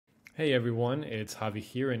Hey everyone, it's Javi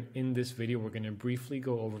here, and in this video we're going to briefly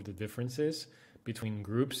go over the differences between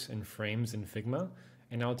groups and frames in Figma,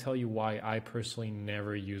 and I'll tell you why I personally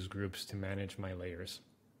never use groups to manage my layers.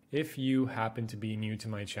 If you happen to be new to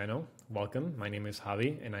my channel, welcome. My name is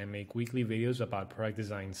Javi and I make weekly videos about product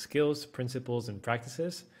design skills, principles, and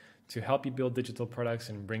practices to help you build digital products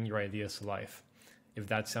and bring your ideas to life. If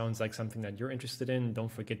that sounds like something that you're interested in,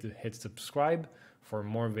 don't forget to hit subscribe for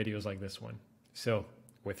more videos like this one. So,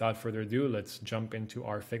 without further ado, let's jump into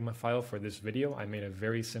our Figma file for this video. I made a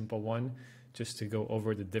very simple one just to go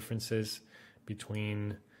over the differences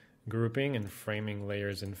between grouping and framing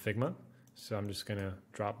layers in Figma. So I'm just gonna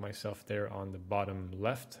drop myself there on the bottom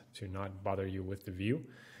left to not bother you with the view.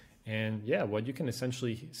 And yeah, what you can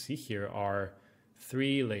essentially see here are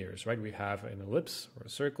three layers, right? We have an ellipse or a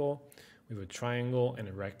circle, we have a triangle and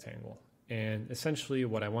a rectangle. And essentially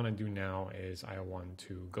what I want to do now is I want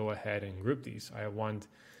to go ahead and group these. I want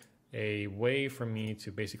a way for me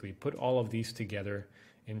to basically put all of these together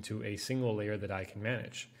into a single layer that I can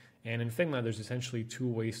manage. And in Figma, there's essentially two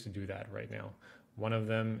ways to do that right now. One of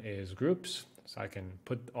them is groups. So I can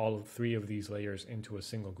put all three of these layers into a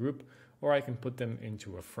single group, or I can put them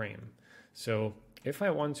into a frame. So if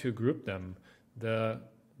I want to group them, the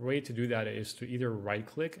way to do that is to either right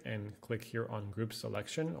click and click here on group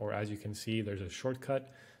selection, or as you can see, there's a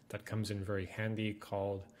shortcut that comes in very handy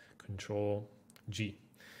called Control G.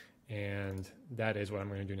 And that is what I'm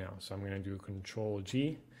going to do now. So I'm going to do Control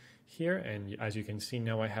G here. And as you can see,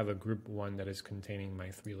 now I have a group one that is containing my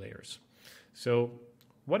three layers. So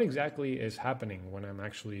what exactly is happening when I'm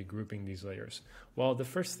actually grouping these layers? Well, the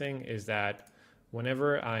first thing is that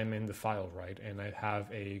whenever I'm in the file, right, and I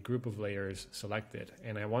have a group of layers selected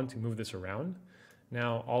and I want to move this around,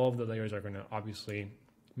 now all of the layers are going to obviously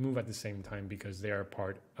move at the same time because they are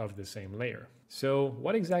part of the same layer. So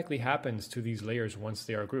what exactly happens to these layers once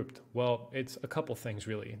they are grouped? Well, it's a couple things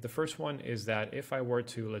really. The first one is that if I were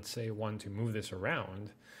to, let's say, want to move this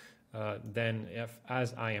around, then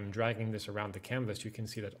as I am dragging this around the canvas, you can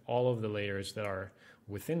see that all of the layers that are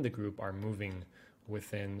within the group are moving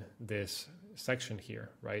within this section here,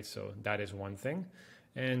 right? So that is one thing.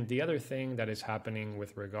 And the other thing that is happening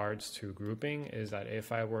with regards to grouping is that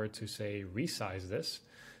if I were to say resize this,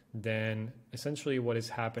 then essentially what is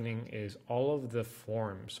happening is all of the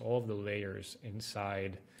forms, all of the layers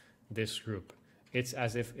inside this group, it's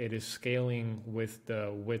as if it is scaling with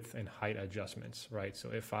the width and height adjustments, right? So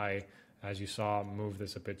if I, as you saw, move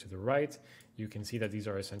this a bit to the right, you can see that these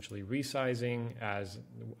are essentially resizing as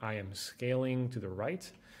I am scaling to the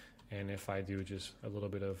right. And if I do just a little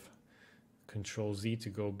bit of Control Z to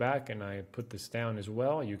go back and I put this down as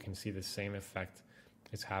well, you can see the same effect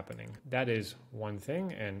is happening. That is one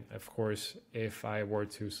thing. And of course, if I were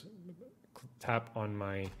to tap on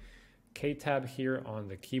my K tab here on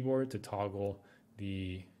the keyboard to toggle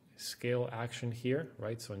the scale action here,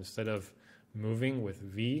 right? So instead of moving with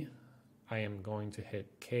V, I am going to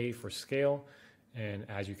hit K for scale. And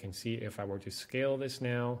as you can see, if I were to scale this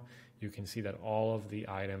now, you can see that all of the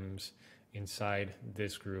items inside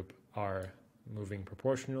this group are moving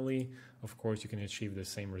proportionally. Of course, you can achieve the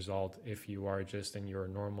same result if you are just in your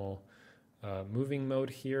normal moving mode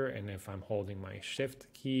here. And if I'm holding my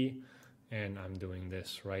Shift key and I'm doing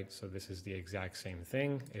this, right? So this is the exact same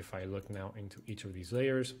thing. If I look now into each of these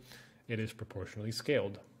layers, it is proportionally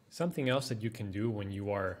scaled. Something else that you can do when you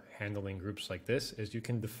are handling groups like this is you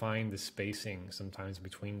can define the spacing sometimes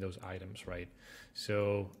between those items, right?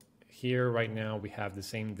 So here right now we have the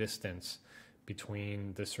same distance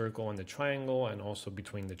between the circle and the triangle, and also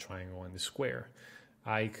between the triangle and the square.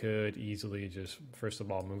 I could easily just, first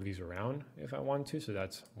of all, move these around if I want to. So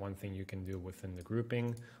that's one thing you can do within the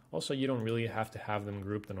grouping. Also, you don't really have to have them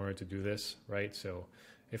grouped in order to do this, right? So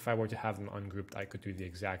if I were to have them ungrouped, I could do the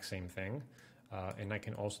exact same thing. And I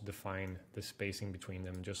can also define the spacing between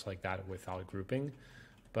them just like that without grouping.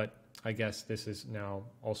 But I guess this is now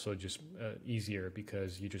also just easier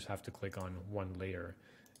because you just have to click on one layer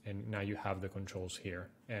and now you have the controls here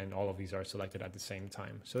and all of these are selected at the same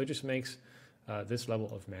time. So it just makes this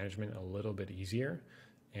level of management a little bit easier.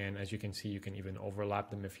 And as you can see, you can even overlap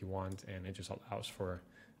them if you want, and it just allows for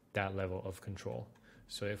that level of control.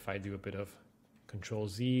 So if I do a bit of Control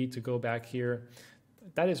Z to go back here,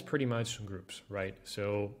 that is pretty much groups, right?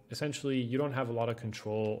 So essentially you don't have a lot of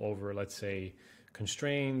control over, let's say,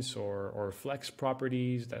 constraints or flex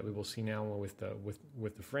properties that we will see now with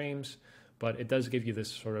the frames, but it does give you this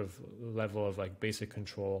sort of level of like basic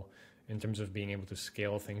control in terms of being able to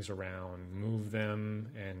scale things around, move them,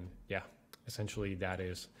 and yeah, essentially that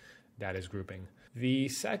is grouping. The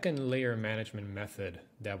second layer management method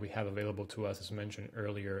that we have available to us, as mentioned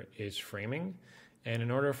earlier, is framing. And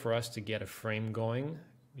in order for us to get a frame going,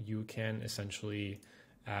 you can essentially,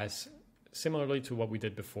 as similarly to what we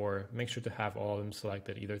did before, make sure to have all of them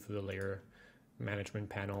selected either through the layer management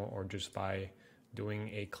panel or just by doing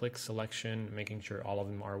a click selection, making sure all of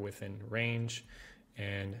them are within range.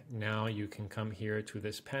 And now you can come here to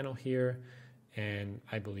this panel here, and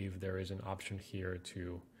I believe there is an option here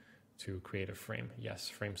to create a frame. Yes,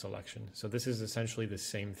 frame selection. So this is essentially the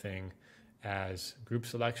same thing as group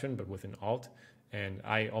selection, but with an alt. And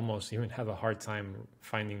I almost even have a hard time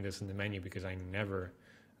finding this in the menu because I never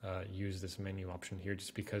use this menu option here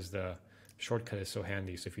just because the shortcut is so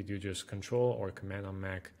handy. So if you do just Control or Command on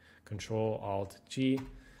Mac, Control Alt G,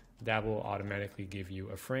 that will automatically give you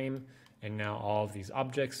a frame. And now all of these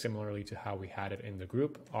objects, similarly to how we had it in the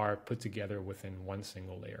group, are put together within one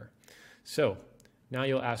single layer. So now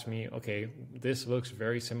you'll ask me, okay, this looks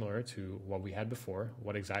very similar to what we had before.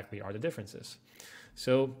 What exactly are the differences?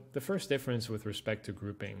 So the first difference with respect to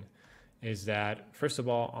grouping is that, first of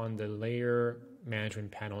all, on the layer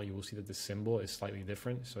management panel, you will see that the symbol is slightly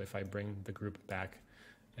different. So if I bring the group back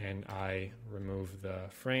and I remove the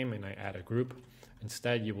frame and I add a group,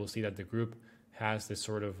 instead you will see that the group has this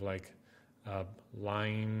sort of like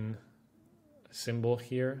line symbol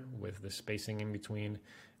here with the spacing in between.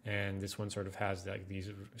 And this one sort of has like these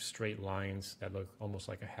straight lines that look almost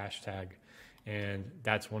like a hashtag. And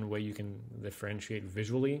that's one way you can differentiate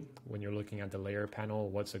visually when you're looking at the layer panel,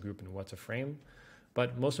 what's a group and what's a frame.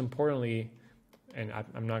 But most importantly, and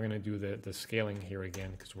I'm not going to do the scaling here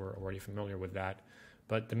again because we're already familiar with that.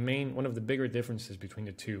 But one of the bigger differences between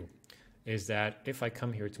the two is that if I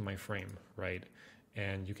come here to my frame, right,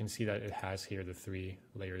 and you can see that it has here the 3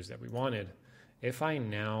 layers that we wanted. If I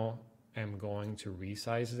now am going to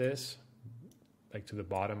resize this, like to the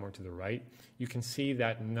bottom or to the right, you can see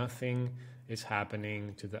that nothing is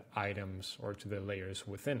happening to the items or to the layers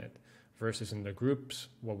within it. Versus in the groups,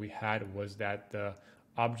 what we had was that the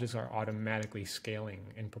objects are automatically scaling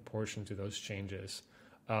in proportion to those changes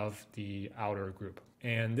of the outer group.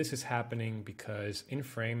 And this is happening because in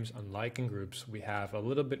frames, unlike in groups, we have a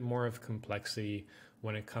little bit more of complexity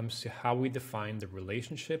when it comes to how we define the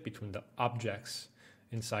relationship between the objects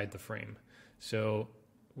inside the frame. So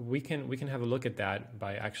we can have a look at that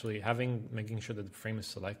by actually making sure that the frame is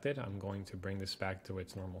selected. I'm going to bring this back to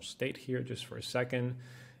its normal state here just for a second.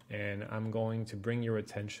 And I'm going to bring your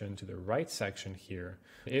attention to the right section here.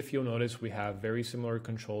 If you'll notice, we have very similar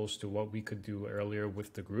controls to what we could do earlier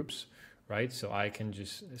with the groups, right? So I can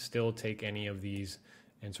just still take any of these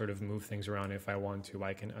and sort of move things around if I want to.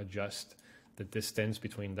 I can adjust the distance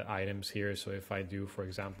between the items here. So if I do, for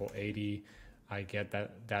example, 80, I get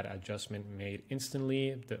that adjustment made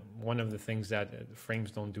instantly. One of the things that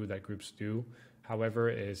frames don't do that groups do, however,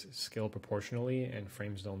 is scale proportionally, and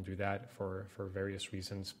frames don't do that for various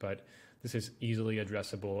reasons. But this is easily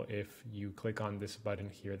addressable if you click on this button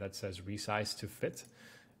here that says resize to fit,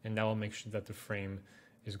 and that will make sure that the frame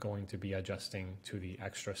is going to be adjusting to the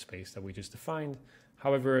extra space that we just defined.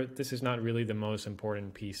 However, this is not really the most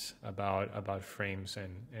important piece about frames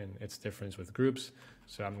and its difference with groups.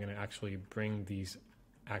 So I'm going to actually bring these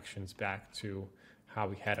actions back to how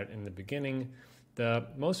we had it in the beginning. The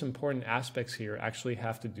most important aspects here actually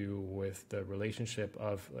have to do with the relationship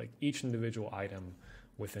of like each individual item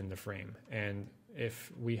within the frame. And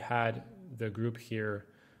if we had the group here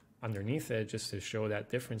underneath it, just to show that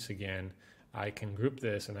difference again, I can group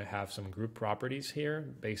this and I have some group properties here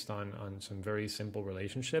based on some very simple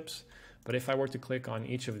relationships. But if I were to click on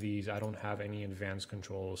each of these, I don't have any advanced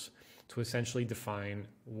controls to essentially define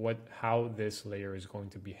how this layer is going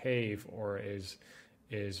to behave or is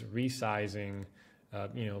resizing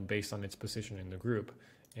based on its position in the group.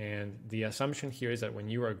 And the assumption here is that when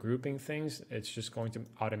you are grouping things, it's just going to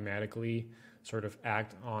automatically sort of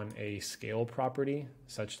act on a scale property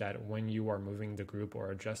such that when you are moving the group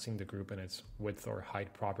or adjusting the group and its width or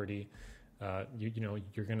height property,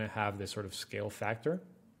 you're going to have this sort of scale factor.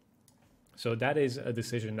 So that is a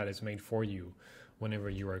decision that is made for you whenever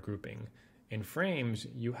you are grouping. In frames,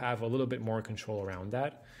 you have a little bit more control around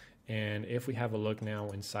that. And if we have a look now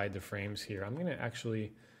inside the frames here, I'm going to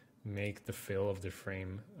actually make the fill of the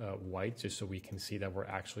frame white just so we can see that we're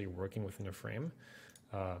actually working within a frame.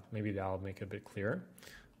 Maybe that'll make it a bit clearer.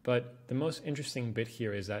 But the most interesting bit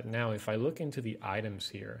here is that now if I look into the items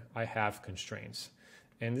here, I have constraints.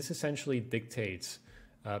 And this essentially dictates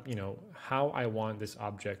how I want this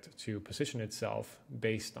object to position itself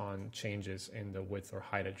based on changes in the width or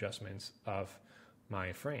height adjustments of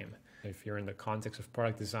my frame. If you're in the context of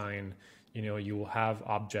product design, you will have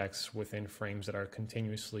objects within frames that are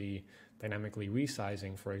continuously dynamically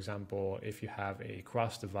resizing. For example, if you have a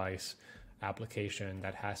cross-device application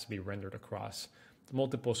that has to be rendered across,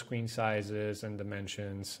 multiple screen sizes and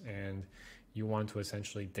dimensions, and you want to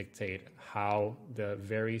essentially dictate how the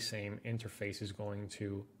very same interface is going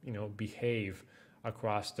to, behave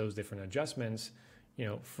across those different adjustments,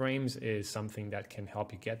 frames is something that can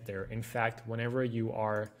help you get there. In fact, whenever you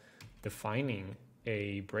are defining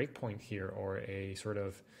a breakpoint here or a sort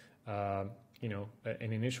of,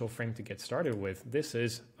 an initial frame to get started with, this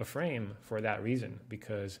is a frame for that reason,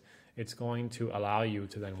 because it's going to allow you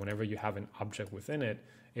to then, whenever you have an object within it,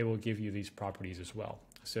 it will give you these properties as well.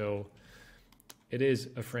 So it is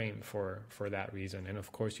a frame for that reason. And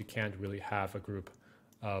of course, you can't really have a group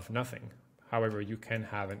of nothing. However, you can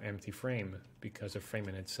have an empty frame, because a frame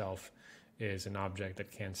in itself is an object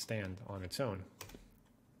that can't stand on its own.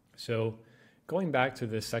 So going back to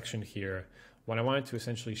this section here, what I wanted to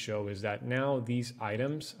essentially show is that now these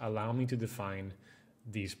items allow me to define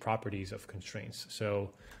these properties of constraints.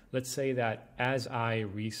 So let's say that as I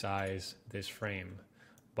resize this frame,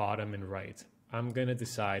 bottom and right, I'm going to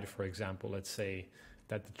decide, for example, let's say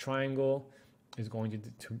that the triangle is going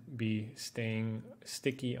to be staying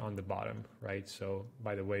sticky on the bottom, right? So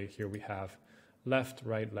by the way, here we have left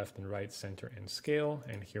and right, center and scale.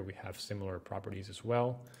 And here we have similar properties as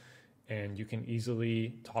well. And you can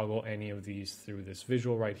easily toggle any of these through this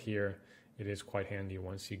visual right here. It is quite handy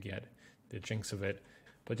once you get the jinx of it.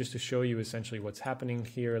 But just to show you essentially what's happening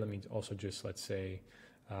here, let me also just, let's say,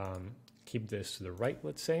 keep this to the right,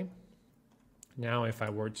 let's say. Now, if I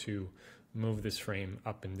were to move this frame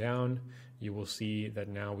up and down, you will see that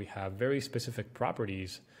now we have very specific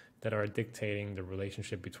properties that are dictating the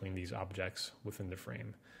relationship between these objects within the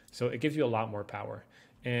frame. So it gives you a lot more power.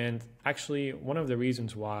 And actually, one of the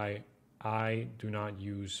reasons why I do not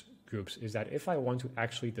use groups is that if I want to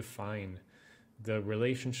actually define the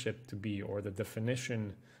relationship to be, or the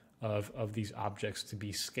definition of these objects to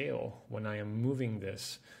be scale when I am moving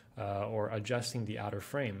this or adjusting the outer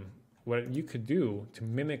frame, what you could do to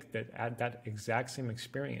mimic that exact same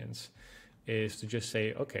experience is to just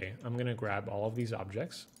say, okay, I'm going to grab all of these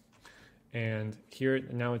objects. And here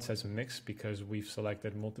now it says mix because we've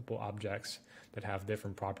selected multiple objects that have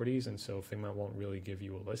different properties. And so Figma won't really give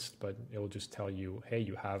you a list, but it will just tell you, hey,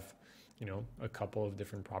 you have, a couple of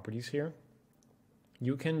different properties here.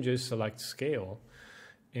 You can just select scale.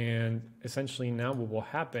 And essentially now what will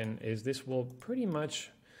happen is this will pretty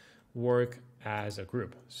much work as a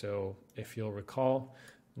group. So if you'll recall,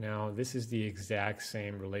 now this is the exact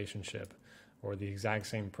same relationship or the exact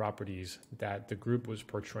same properties that the group was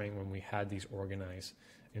portraying when we had these organized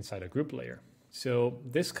inside a group layer. So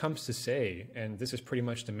this comes to say, and this is pretty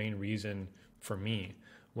much the main reason for me,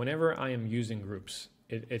 whenever I am using groups,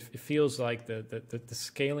 it feels like the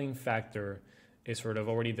scaling factor is sort of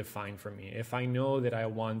already defined for me. If I know that I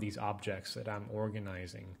want these objects that I'm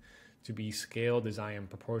organizing to be scaled as I am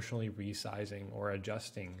proportionally resizing or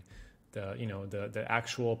adjusting the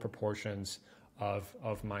actual proportions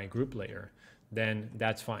of my group layer, then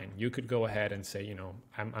that's fine. You could go ahead and say,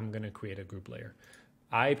 I'm going to create a group layer.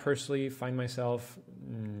 I personally find myself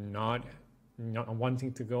not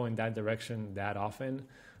wanting to go in that direction that often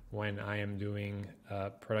when I am doing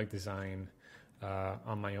product design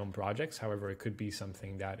on my own projects. However, it could be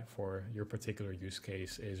something that for your particular use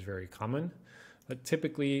case is very common. But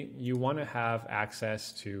typically, you want to have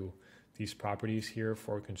access to these properties here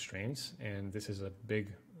for constraints. And this is a big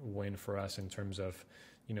win for us in terms of,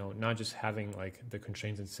 not just having like the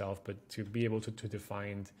constraints itself, but to be able to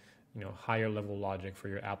define, higher level logic for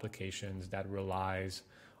your applications that relies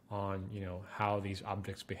on, how these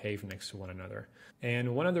objects behave next to one another.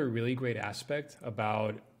 And one other really great aspect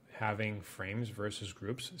about having frames versus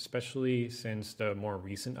groups, especially since the more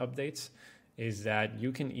recent updates, is that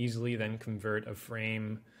you can easily then convert a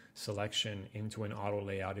frame selection into an auto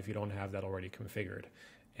layout if you don't have that already configured.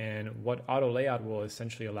 And what auto layout will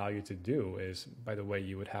essentially allow you to do is, by the way,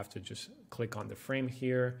 you would have to just click on the frame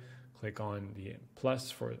here, click on the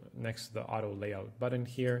plus for next to the auto layout button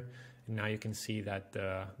here. And now you can see that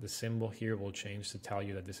the symbol here will change to tell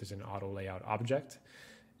you that this is an auto layout object.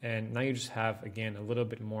 And now you just have, again, a little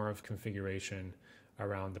bit more of configuration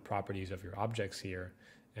around the properties of your objects here.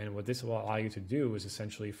 And what this will allow you to do is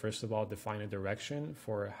essentially, first of all, define a direction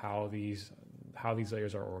for how these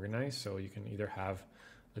layers are organized. So you can either have,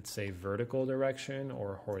 let's say, vertical direction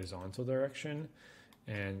or horizontal direction.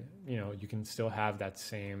 And, you can still have that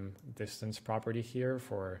same distance property here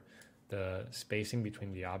for the spacing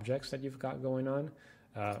between the objects that you've got going on.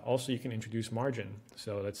 Also, you can introduce margin.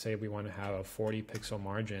 So let's say we want to have a 40 pixel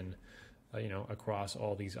margin, across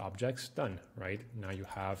all these objects. Done, right? Now you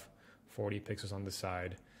have 40 pixels on the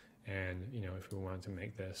side. And, if we want to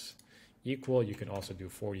make this equal, you can also do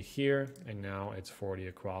 40 here. And now it's 40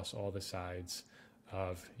 across all the sides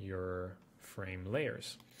of your frame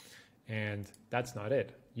layers. And that's not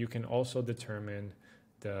it. You can also determine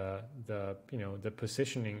the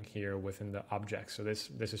positioning here within the object. So this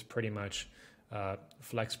is pretty much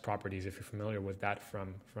flex properties. If you're familiar with that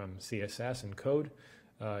from CSS and code,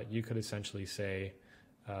 you could essentially say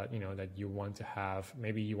that you want to have,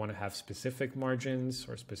 maybe you want to have specific margins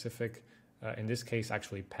or specific, in this case,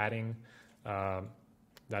 actually padding.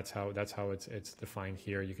 That's how it's defined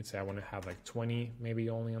here. You could say I want to have like 20 maybe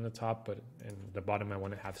only on the top, but in the bottom I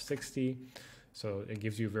want to have 60. So it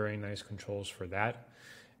gives you very nice controls for that.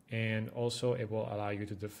 And also it will allow you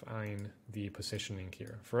to define the positioning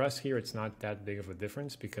here. For us here, it's not that big of a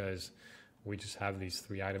difference because we just have these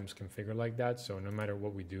 3 items configured like that. So no matter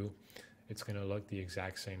what we do, it's going to look the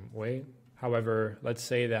exact same way. However, let's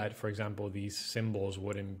say that, for example, these symbols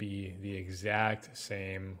wouldn't be the exact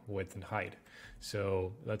same width and height.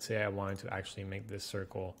 So let's say I wanted to actually make this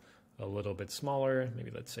circle a little bit smaller, maybe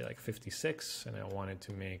let's say like 56, and I wanted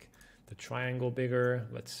to make the triangle bigger,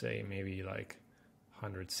 let's say maybe like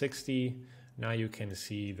 160. Now you can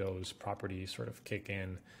see those properties sort of kick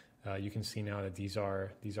in. You can see now that these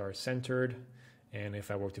are centered. And if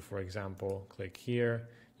I were to, for example, click here,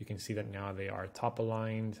 you can see that now they are top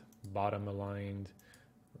aligned, bottom aligned,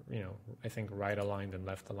 I think right aligned and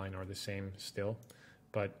left aligned are the same still.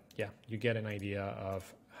 But yeah, you get an idea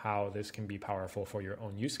of how this can be powerful for your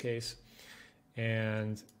own use case.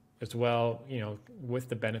 And as well, with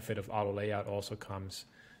the benefit of auto layout also comes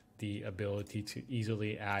the ability to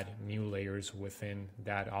easily add new layers within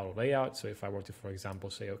that auto layout. So if I were to, for example,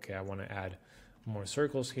 say, okay, I want to add more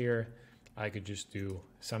circles here, I could just do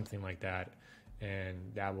something like that, and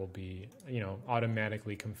that will be,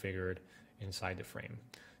 automatically configured inside the frame.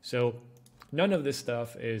 So none of this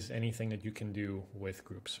stuff is anything that you can do with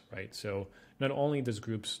groups, right? So not only does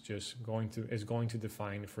groups is going to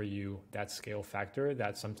define for you that scale factor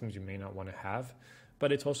that sometimes you may not want to have,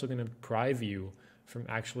 but it's also going to deprive you from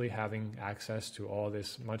actually having access to all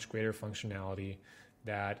this much greater functionality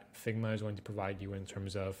that Figma is going to provide you in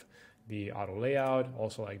terms of the auto layout,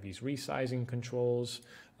 also like these resizing controls.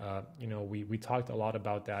 We talked a lot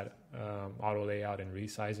about that auto layout and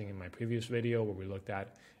resizing in my previous video where we looked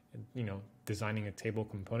at, designing a table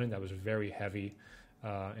component that was very heavy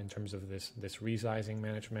in terms of this resizing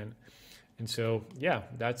management. And so, yeah,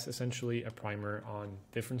 that's essentially a primer on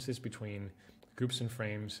differences between groups and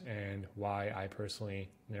frames and why I personally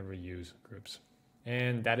never use groups.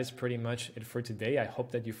 And that is pretty much it for today. I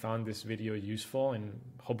hope that you found this video useful, and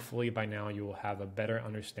hopefully by now you will have a better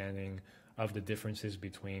understanding of the differences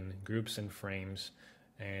between groups and frames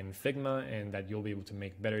and Figma, and that you'll be able to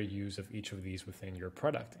make better use of each of these within your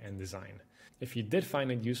product and design. If you did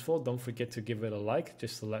find it useful, don't forget to give it a like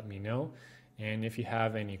just to let me know. And if you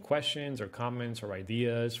have any questions or comments or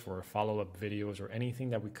ideas for follow-up videos or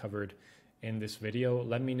anything that we covered in this video,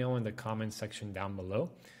 let me know in the comments section down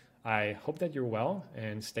below. I hope that you're well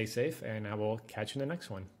and stay safe, and I will catch you in the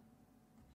next one.